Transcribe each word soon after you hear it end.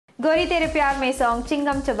Gori Tere Pyaar Mein song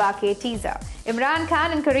Chingam Chabake teaser. Imran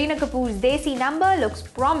Khan and Kareena Kapoor's desi number looks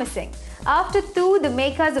promising. After Tooh, the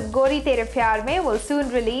makers of Gori Tere Pyaar Mein will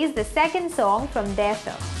soon release the second song from their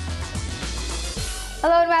film.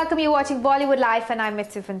 Hello and welcome, you're watching Bollywood Live and I'm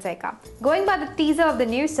Mitsu Fonseca. Going by the teaser of the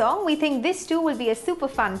new song, we think this too will be a super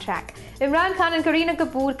fun track. Imran Khan and Kareena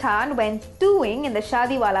Kapoor Khan went toohing in the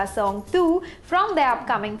shaadiwala song Tooh from their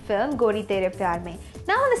upcoming film Gori Tere Pyaar Mein.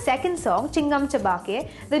 Now in the second song, Chingam Chabake,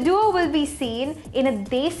 the duo will be seen in a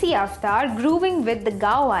desi avatar grooving with the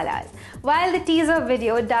gaonwalas. While the teaser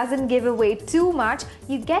video doesn't give away too much,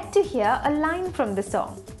 you get to hear a line from the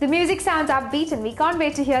song. The music sounds upbeat and we can't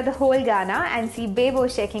wait to hear the whole gaana and see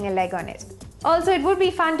Bebo shaking a leg on it. Also, it would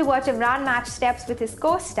be fun to watch Imran match steps with his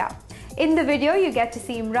co-star. In the video, you get to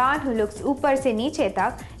see Imran who looks upar se niche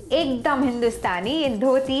tak, ekdam Hindustani in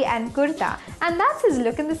dhoti and kurta, and that's his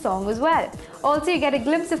look in the song as well. Also, you get a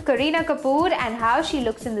glimpse of Kareena Kapoor and how she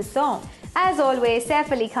looks in the song. As always,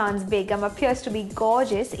 Saif Ali Khan's Begum appears to be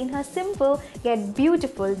gorgeous in her simple yet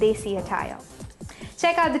beautiful desi attire.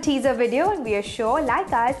 Check out the teaser video and we are sure,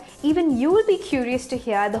 like us, even you will be curious to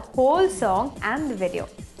hear the whole song and the video.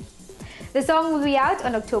 The song will be out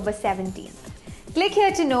on October 17th. Click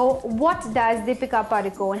here to know what does Deepika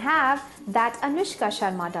Padukone have that Anushka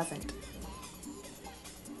Sharma doesn't.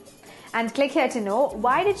 And click here to know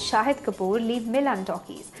why did Shahid Kapoor leave Milan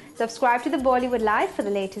Talkies. Subscribe to the Bollywood Live for the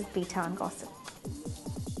latest beat and gossip.